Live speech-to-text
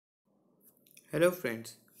Hello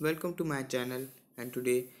friends, welcome to my channel, and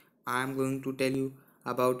today I am going to tell you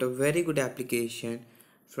about a very good application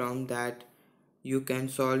from that you can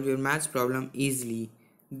solve your maths problem easily.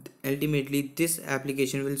 Ultimately, this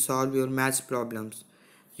application will solve your maths problems.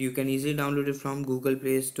 You can easily download it from Google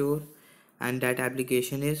Play Store, and that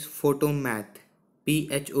application is Photomath.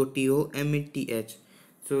 Photometh.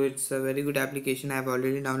 So it's a very good application. I have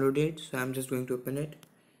already downloaded it, so I'm just going to open it.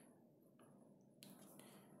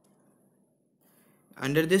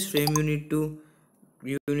 Under this frame you need to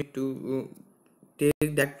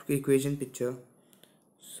take that equation picture.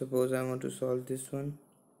 Suppose I want to solve this one.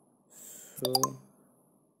 So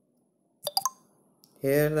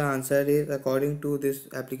here the answer is, according to this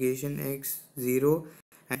application, x 0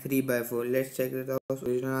 and 3 by 4. Let's check the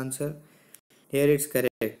original answer. Here it's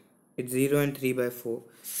correct. It's 0 and 3 by 4.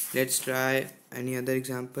 Let's try any other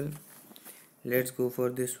example. Let's go for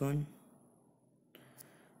this one.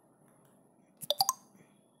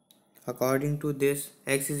 According to this,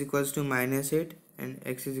 x is equals to minus 8 and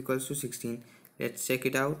x is equals to 16. Let's check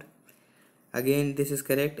it out. Again, this is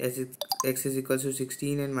correct, as x is equals to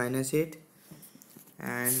 16 and minus 8.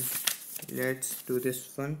 And let's do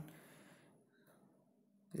this one.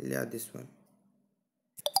 Yeah, this one.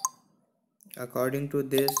 According to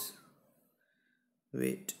this,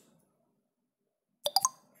 wait.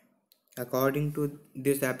 According to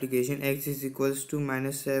this application, x is equals to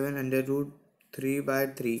minus 7 under root 3 by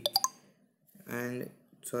 3. And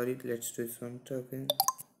sorry, let's do this one again.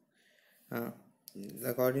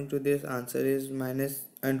 According to this, answer is minus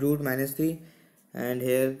and root minus 3, and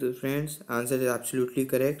here the friends, answer is absolutely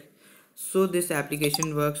correct. So this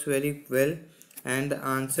application works very well, and the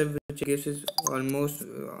answer which it gives is almost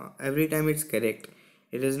every time it's correct.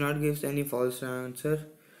 It does not give any false answer.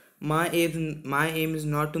 My aim is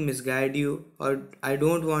not to misguide you, or I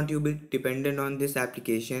don't want you to be dependent on this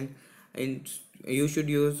application, and you should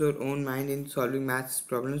use your own mind in solving maths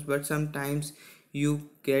problems, but sometimes you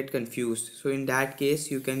get confused. So in that case,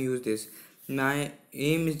 you can use this. My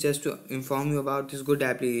aim is just to inform you about this good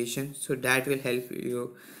application, so that will help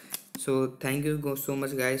you. So thank you so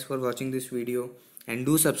much guys for watching this video, and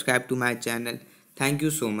do subscribe to my channel. Thank you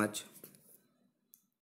so much.